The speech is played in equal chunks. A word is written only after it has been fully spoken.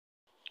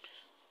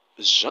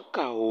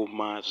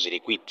Zvakaoma zviri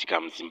kuitika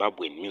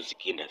muZimbabwean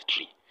music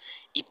industry.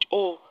 It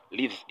all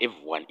leaves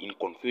everyone in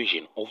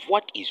confusion of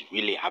what is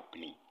really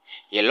happening.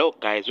 Hello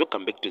guys,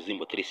 welcome back to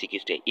Zimbo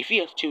 360. If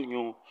you are still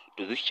new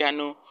to this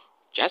channel,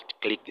 just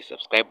click the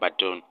subscribe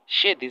button,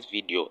 share this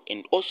video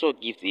and also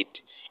give it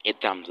a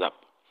thumbs up.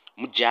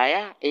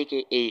 Mujaya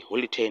aka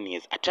Holy 10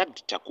 has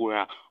attacked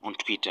Takura on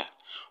Twitter.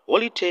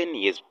 Holy 10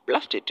 has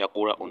blasted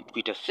Takura on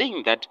Twitter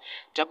saying that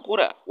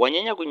Takura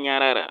wanyanya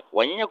kunyarara,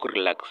 wanyanya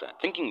kurelaxa,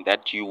 thinking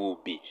that you will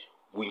be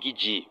Wingy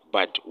G,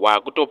 but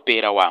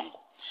wakutopera wangu.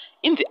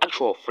 In the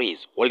actual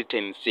phrase, Holy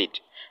 10 said,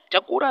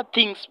 Takura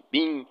thinks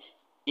being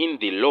in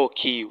the low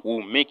key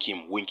will make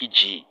him Winky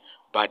G,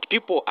 but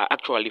people are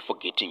actually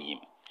forgetting him.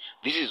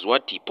 This is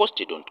what he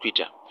posted on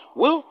Twitter.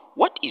 Well,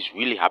 what is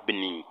really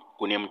happening,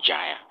 Kunem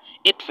Jaya?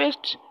 At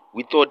first,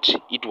 we thought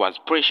it was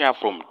pressure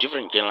from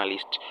different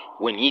journalists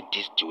when he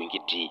dissed Winky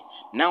D.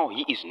 Now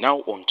he is now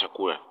on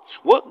Takura.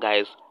 Well,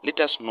 guys, let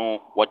us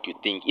know what you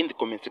think in the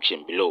comment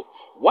section below.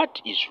 What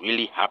is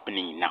really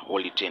happening na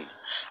Holy 10?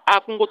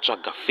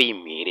 Akungotsvaga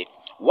fame here.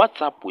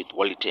 What's up with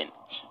Holy 10?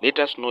 Let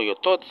us know your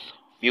thoughts,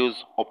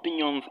 views,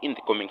 opinions in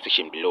the comment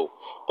section below.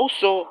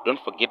 Also,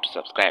 don't forget to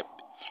subscribe.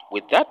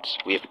 With that,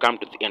 we have come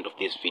to the end of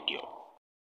this video.